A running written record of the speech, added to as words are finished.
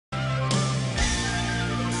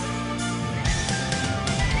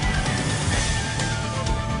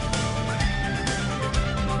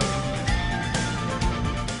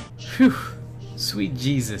Phew, sweet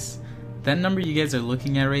Jesus. That number you guys are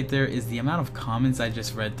looking at right there is the amount of comments I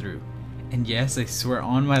just read through. And yes, I swear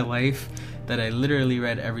on my life that I literally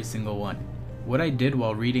read every single one. What I did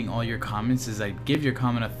while reading all your comments is I'd give your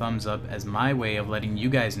comment a thumbs up as my way of letting you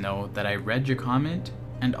guys know that I read your comment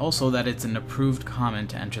and also that it's an approved comment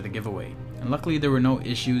to enter the giveaway. And luckily there were no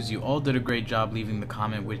issues. You all did a great job leaving the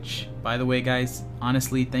comment, which, by the way guys,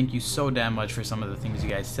 honestly, thank you so damn much for some of the things you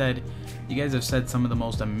guys said. You guys have said some of the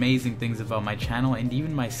most amazing things about my channel and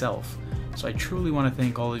even myself. So I truly want to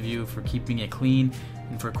thank all of you for keeping it clean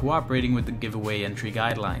and for cooperating with the giveaway entry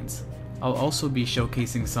guidelines. I'll also be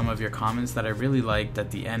showcasing some of your comments that I really liked at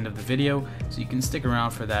the end of the video, so you can stick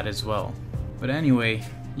around for that as well. But anyway,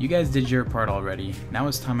 you guys did your part already, now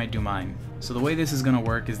it's time I do mine. So the way this is going to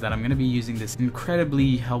work is that I'm going to be using this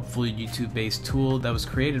incredibly helpful YouTube based tool that was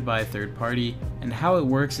created by a third party, and how it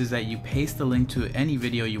works is that you paste the link to any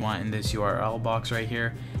video you want in this URL box right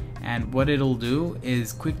here, and what it'll do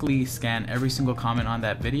is quickly scan every single comment on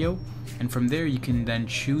that video, and from there you can then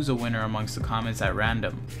choose a winner amongst the comments at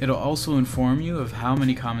random. It'll also inform you of how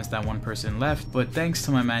many comments that one person left, but thanks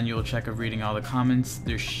to my manual check of reading all the comments,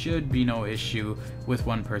 there should be no issue with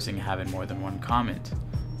one person having more than one comment,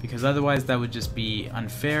 because otherwise that would just be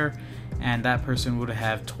unfair and that person would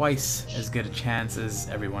have twice as good a chance as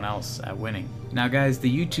everyone else at winning. Now guys,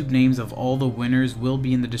 the YouTube names of all the winners will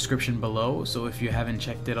be in the description below, so if you haven't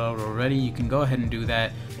checked it out already, you can go ahead and do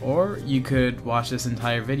that, or you could watch this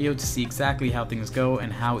entire video to see exactly how things go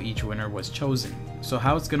and how each winner was chosen. So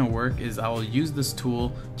how it's going to work is I will use this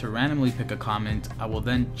tool to randomly pick a comment. I will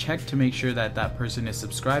then check to make sure that that person is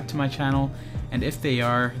subscribed to my channel, and if they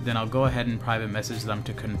are, then I'll go ahead and private message them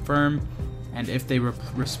to confirm, and if they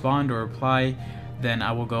respond or reply, then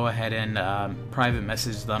I will go ahead and private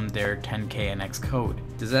message them their 10KNX code.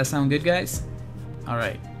 Does that sound good, guys?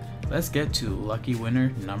 Alright, let's get to lucky winner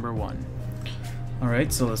number 1.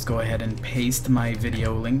 Alright, so let's go ahead and paste my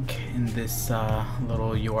video link in this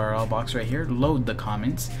little URL box right here. Load the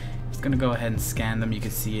comments. It's gonna go ahead and scan them. You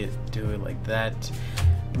can see it do it like that.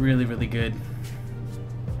 Really, really good.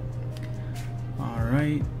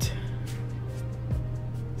 Alright.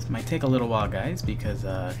 This might take a little while, guys, because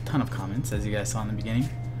a ton of comments, as you guys saw in the beginning.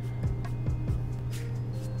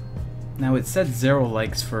 Now it said 0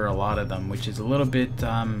 likes for a lot of them, which is a little bit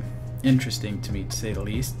interesting to me, to say the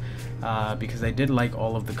least, because I did like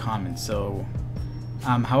all of the comments. So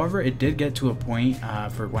however, it did get to a point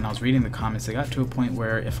for when I was reading the comments, it got to a point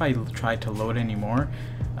where if I tried to load anymore,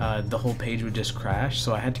 the whole page would just crash.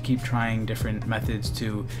 So I had to keep trying different methods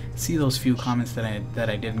to see those few comments that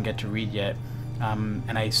I didn't get to read yet.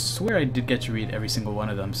 And I swear I did get to read every single one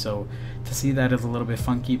of them, so to see that is a little bit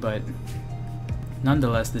funky, but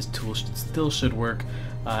nonetheless this tool still should work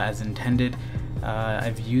as intended.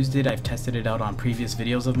 I've used it, I've tested it out on previous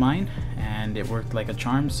videos of mine, and it worked like a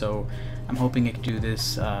charm, so I'm hoping it can do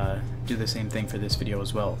this, do the same thing for this video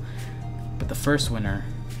as well. But the first winner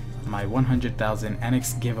of my 100,000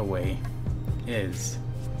 NX giveaway is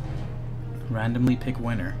randomly pick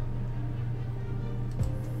winner.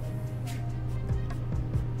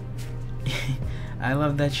 I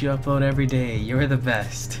love that you upload every day. You're the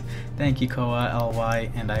best. Thank you, Khoa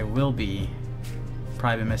Ly, and I will be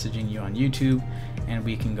private messaging you on YouTube, and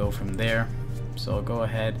we can go from there. So I'll go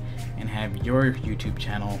ahead and have your YouTube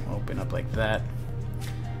channel open up like that.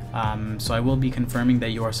 So I will be confirming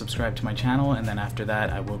that you are subscribed to my channel, and then after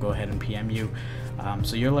that I will go ahead and PM you.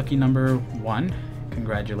 So you're lucky number 1.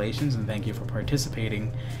 Congratulations and thank you for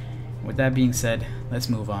participating. With that being said, let's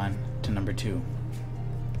move on to number 2.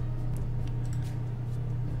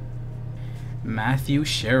 Matthew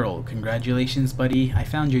Sherrill, congratulations buddy. I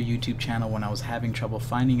found your YouTube channel when I was having trouble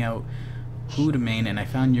finding out who to main, and I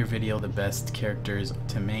found your video the best characters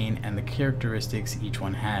to main and the characteristics each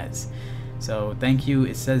one has. So thank you.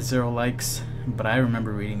 It says 0 likes, but I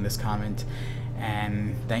remember reading this comment,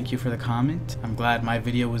 and thank you for the comment. I'm glad my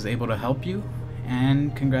video was able to help you,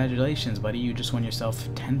 and congratulations buddy, you just won yourself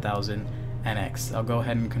 10,000 NX. I'll go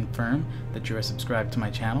ahead and confirm that you are subscribed to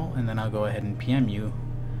my channel, and then I'll go ahead and PM you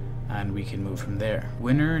and we can move from there.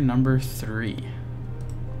 Winner number 3,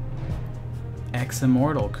 X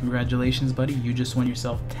Immortal. Congratulations buddy, you just won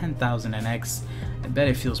yourself 10,000 NX. I bet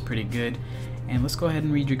it feels pretty good. And let's go ahead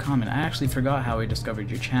and read your comment. I actually forgot how I discovered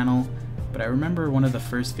your channel, but I remember one of the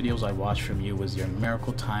first videos I watched from you was your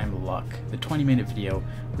Miracle Time Luck, the 20-minute video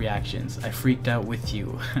reactions. I freaked out with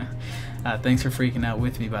you. Thanks for freaking out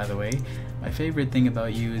with me, by the way. My favorite thing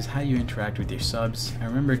about you is how you interact with your subs. I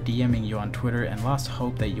remember DMing you on Twitter and lost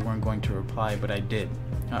hope that you weren't going to reply, but I did.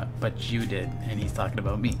 But you did, and he's talking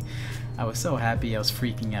about me. I was so happy I was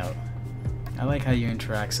freaking out. I like how you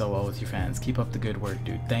interact so well with your fans. Keep up the good work,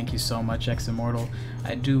 dude. Thank you so much, Immortal.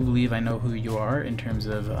 I do believe I know who you are in terms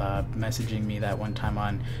of messaging me that one time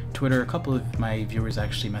on Twitter. A couple of my viewers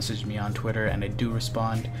actually messaged me on Twitter, and I do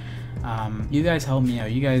respond. You guys help me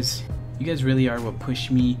out. You guys really are what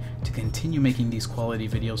pushed me to continue making these quality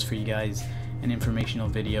videos for you guys and informational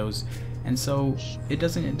videos. And so it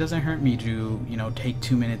doesn't hurt me to, you know, take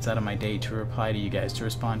 2 minutes out of my day to reply to you guys, to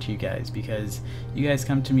respond to you guys, because you guys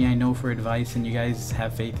come to me, I know, for advice, and you guys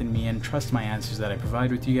have faith in me and trust my answers that I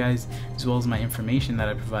provide with you guys, as well as my information that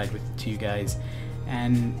I provide to you guys,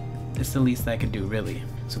 and it's the least I could do, really.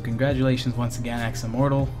 So congratulations once again,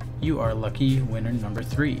 Immortal. You are lucky winner number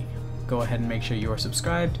 3. Go ahead and make sure you are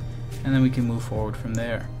subscribed, and then we can move forward from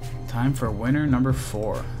there. Time for winner number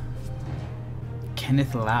 4.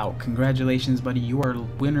 Kenneth Lau. Congratulations, buddy. You are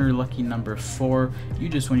winner lucky number 4. You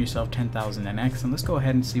just won yourself 10,000 NX, and let's go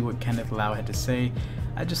ahead and see what Kenneth Lau had to say.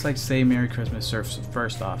 I'd just like to say Merry Christmas, sir,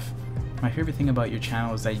 first off. My favorite thing about your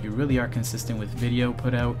channel is that you really are consistent with video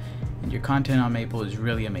put out, and your content on Maple is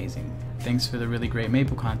really amazing. Thanks for the really great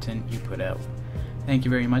Maple content you put out. Thank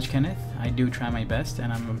you very much, Kenneth. I do try my best,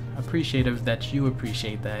 and I'm appreciative that you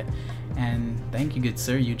appreciate that. And thank you, good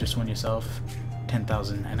sir. You just won yourself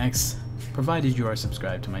 10,000 NX, provided you are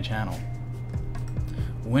subscribed to my channel.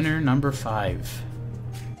 Winner number 5.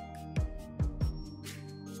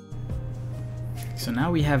 So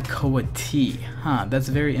now we have Khoa T. That's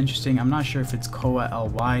very interesting. I'm not sure if it's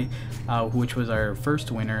Khoa Ly, which was our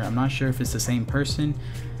first winner. I'm not sure if it's the same person.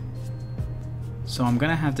 So I'm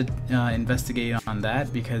gonna have to investigate on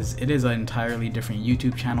that, because it is an entirely different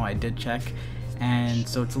YouTube channel. I did check, and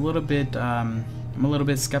so it's a little bit I'm a little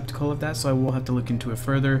bit skeptical of that, so I will have to look into it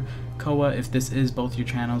further. Khoa, if this is both your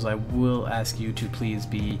channels, I will ask you to please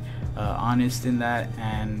be honest in that,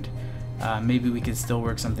 and maybe we could still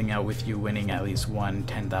work something out with you winning at least one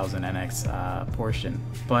 10,000 NX portion.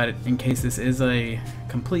 But in case this is a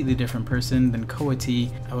completely different person than Khoa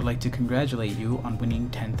T, I would like to congratulate you on winning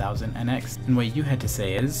 10,000 NX. And what you had to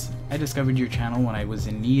say is, I discovered your channel when I was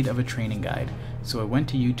in need of a training guide, so I went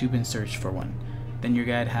to YouTube and searched for one. Then your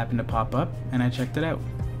guide happened to pop up, and I checked it out.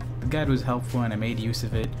 The guide was helpful and I made use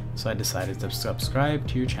of it, so I decided to subscribe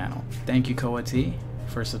to your channel. Thank you, Khoa T,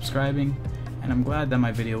 for subscribing, and I'm glad that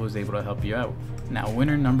my video was able to help you out. Now,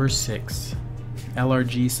 winner number 6.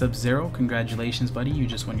 LRG Subzero, congratulations, buddy. You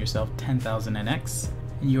just won yourself 10,000 NX,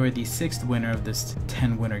 and you are the 6th winner of this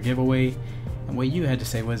 10 winner giveaway. And what you had to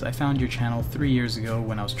say was, I found your channel 3 years ago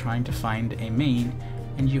when I was trying to find a main,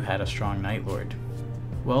 and you had a strong Night Lord.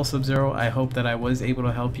 Well, Subzero, I hope that I was able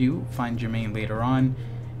to help you find your main later on,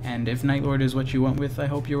 and if Night Lord is what you went with, I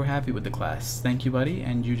hope you were happy with the class. Thank you, buddy,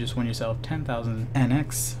 and you just won yourself 10,000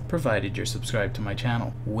 NX, provided you're subscribed to my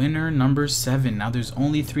channel. Winner number 7. Now there's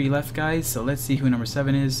only 3 left, guys, so let's see who number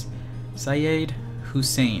 7 is. Syed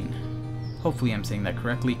Hussein. Hopefully I'm saying that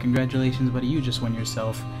correctly. Congratulations, buddy, you just won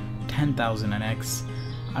yourself 10,000 NX.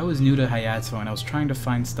 I was new to Hayato and I was trying to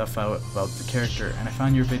find stuff out about the character, and I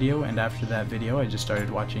found your video, and after that video I just started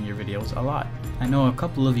watching your videos a lot. I know a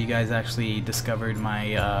couple of you guys actually discovered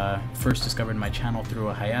my first discovered my channel through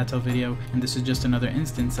a Hayato video, and this is just another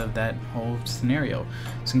instance of that whole scenario.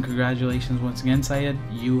 So congratulations once again, Syed.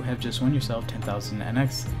 You have just won yourself 10,000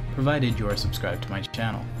 NX, provided you are subscribed to my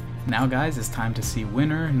channel. Now guys, it's time to see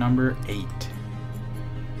winner number 8.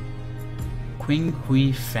 Qing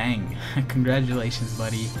Hui Fang. Congratulations,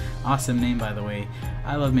 buddy. Awesome name, by the way.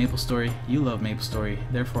 I love MapleStory, you love MapleStory,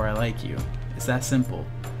 therefore I like you. It's that simple.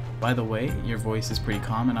 By the way, your voice is pretty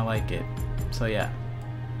calm and I like it. So yeah.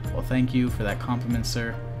 Well, thank you for that compliment,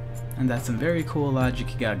 sir. And that's some very cool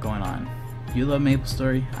logic you got going on. You love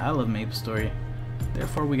MapleStory, I love MapleStory.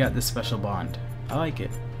 Therefore we got this special bond. I like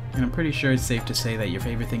it. And I'm pretty sure it's safe to say that your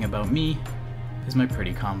favorite thing about me is my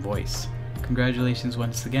pretty calm voice. Congratulations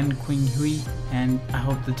once again, Qing Hui, and I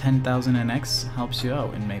hope the 10,000 NX helps you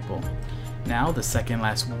out in Maple. Now, the second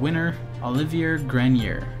last winner, Olivier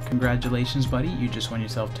Grenier. Congratulations, buddy, you just won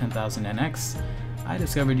yourself 10,000 NX. I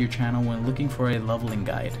discovered your channel when looking for a leveling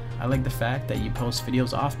guide. I like the fact that you post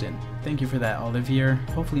videos often. Thank you for that, Olivier.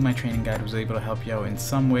 Hopefully my training guide was able to help you out in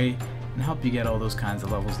some way and help you get all those kinds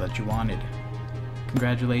of levels that you wanted.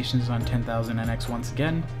 Congratulations on 10,000 NX once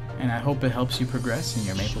again, and I hope it helps you progress in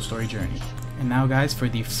your MapleStory journey. And now guys, for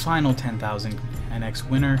the final 10,000 NX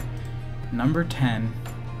winner, number 10,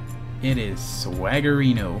 it is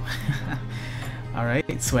Swaggerino. Alright,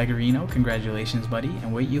 Swaggerino, congratulations, buddy.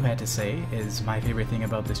 And what you had to say is, my favorite thing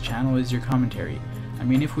about this channel is your commentary. I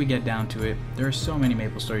mean, if we get down to it, there are so many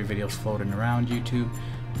MapleStory videos floating around YouTube,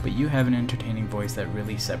 but you have an entertaining voice that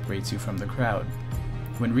really separates you from the crowd.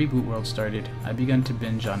 When Reboot World started, I began to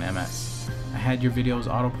binge on MS. I had your videos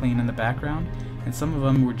auto-playing in the background, and some of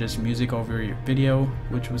them were just music over your video,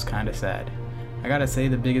 which was kinda sad. I gotta say,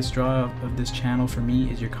 the biggest draw of this channel for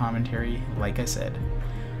me is your commentary, like I said.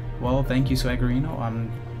 Well, thank you, Swaggerino.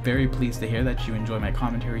 I'm very pleased to hear that you enjoy my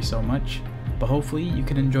commentary so much, but hopefully you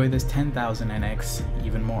can enjoy this 10,000 NX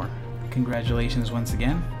even more. Congratulations once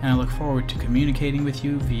again, and I look forward to communicating with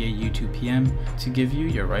you via YouTube PM to give you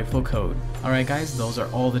your rightful code. Alright guys, those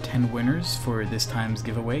are all the 10 winners for this time's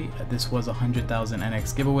giveaway. This was a 100,000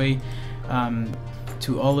 NX giveaway.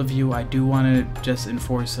 To all of you, I do want to just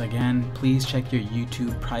enforce again, please check your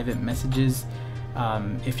YouTube private messages.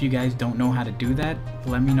 If you guys don't know how to do that,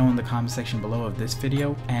 let me know in the comment section below of this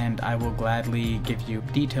video, and I will gladly give you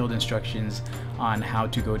detailed instructions on how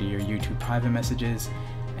to go to your YouTube private messages.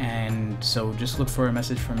 And so just look for a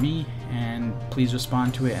message from me and please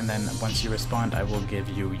respond to it, and then once you respond, I will give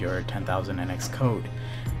you your 10,000 NX code.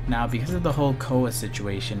 Now, because of the whole Khoa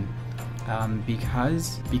situation,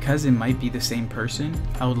 because it might be the same person,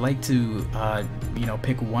 I would like to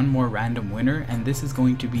pick one more random winner, and this is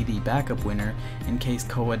going to be the backup winner in case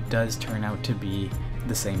Khoa does turn out to be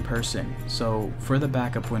the same person. So for the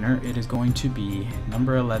backup winner, it is going to be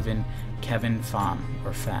number 11, Kevin Pham,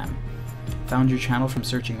 or Pham. Found your channel from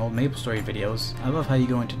searching old MapleStory videos. I love how you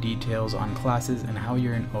go into details on classes and how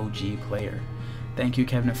you're an OG player. Thank you,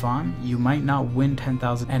 Kevin Pham. You might not win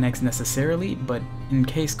 10,000 NX necessarily, but in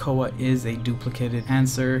case Khoa is a duplicated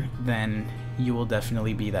answer, then you will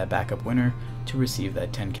definitely be that backup winner to receive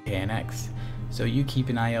that 10k NX. So you keep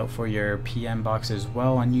an eye out for your PM box as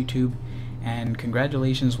well on YouTube. And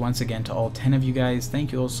congratulations once again to all 10 of you guys.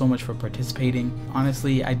 Thank you all so much for participating.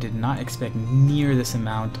 Honestly, I did not expect near this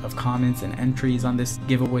amount of comments and entries on this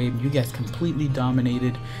giveaway. You guys completely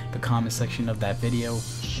dominated the comment section of that video,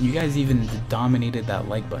 and you guys even dominated that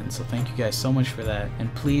like button, so thank you guys so much for that.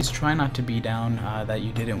 And please try not to be down that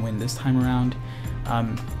you didn't win this time around.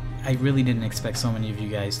 I really didn't expect so many of you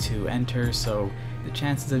guys to enter, so the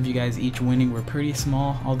chances of you guys each winning were pretty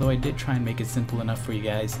small, although I did try and make it simple enough for you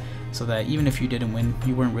guys so that even if you didn't win,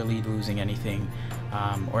 you weren't really losing anything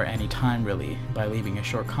or any time really by leaving a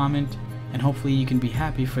short comment, and hopefully you can be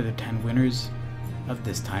happy for the 10 winners of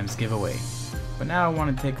this time's giveaway. But now I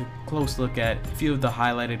want to take a close look at a few of the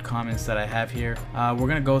highlighted comments that I have here. We're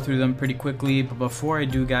going to go through them pretty quickly, but before I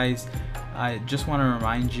do, guys, I just want to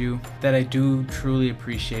remind you that I do truly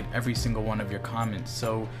appreciate every single one of your comments.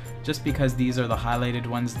 So just because these are the highlighted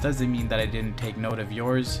ones doesn't mean that I didn't take note of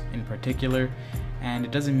yours in particular, and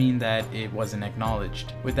it doesn't mean that it wasn't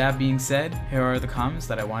acknowledged. With that being said, here are the comments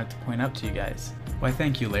that I wanted to point out to you guys. Why,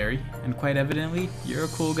 thank you, Larry, and quite evidently, you're a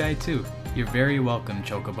cool guy too. You're very welcome,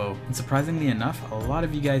 Chocobo. And surprisingly enough, a lot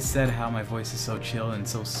of you guys said how my voice is so chill and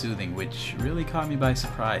so soothing, which really caught me by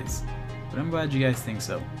surprise. But I'm glad you guys think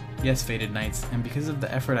so. Yes, Faded Nights, and because of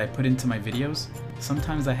the effort I put into my videos,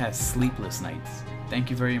 sometimes I have sleepless nights. Thank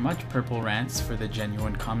you very much, Purple Rants, for the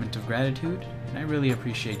genuine comment of gratitude, and I really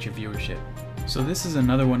appreciate your viewership. So this is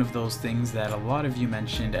another one of those things that a lot of you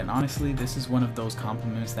mentioned, and honestly, this is one of those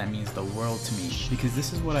compliments that means the world to me, because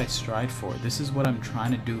this is what I strive for. This is what I'm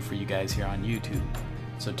trying to do for you guys here on YouTube.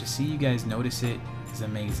 So to see you guys notice it is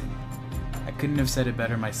amazing. I couldn't have said it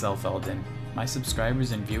better myself, Eldon. My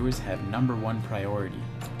subscribers and viewers have #1 priority.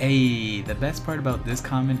 Hey, the best part about this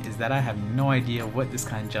comment is that I have no idea what this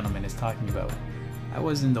kind gentleman is talking about. I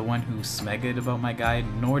wasn't the one who smegged about my guide,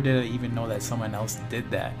 nor did I even know that someone else did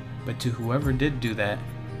that. But to whoever did do that,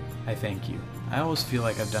 I thank you. I always feel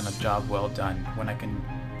like I've done a job well done when I can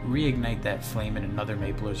reignite that flame in another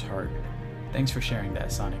Mapler's heart. Thanks for sharing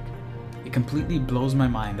that, Sonic. It completely blows my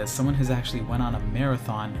mind that someone has actually went on a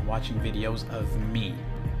marathon watching videos of me.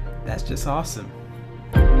 That's just awesome.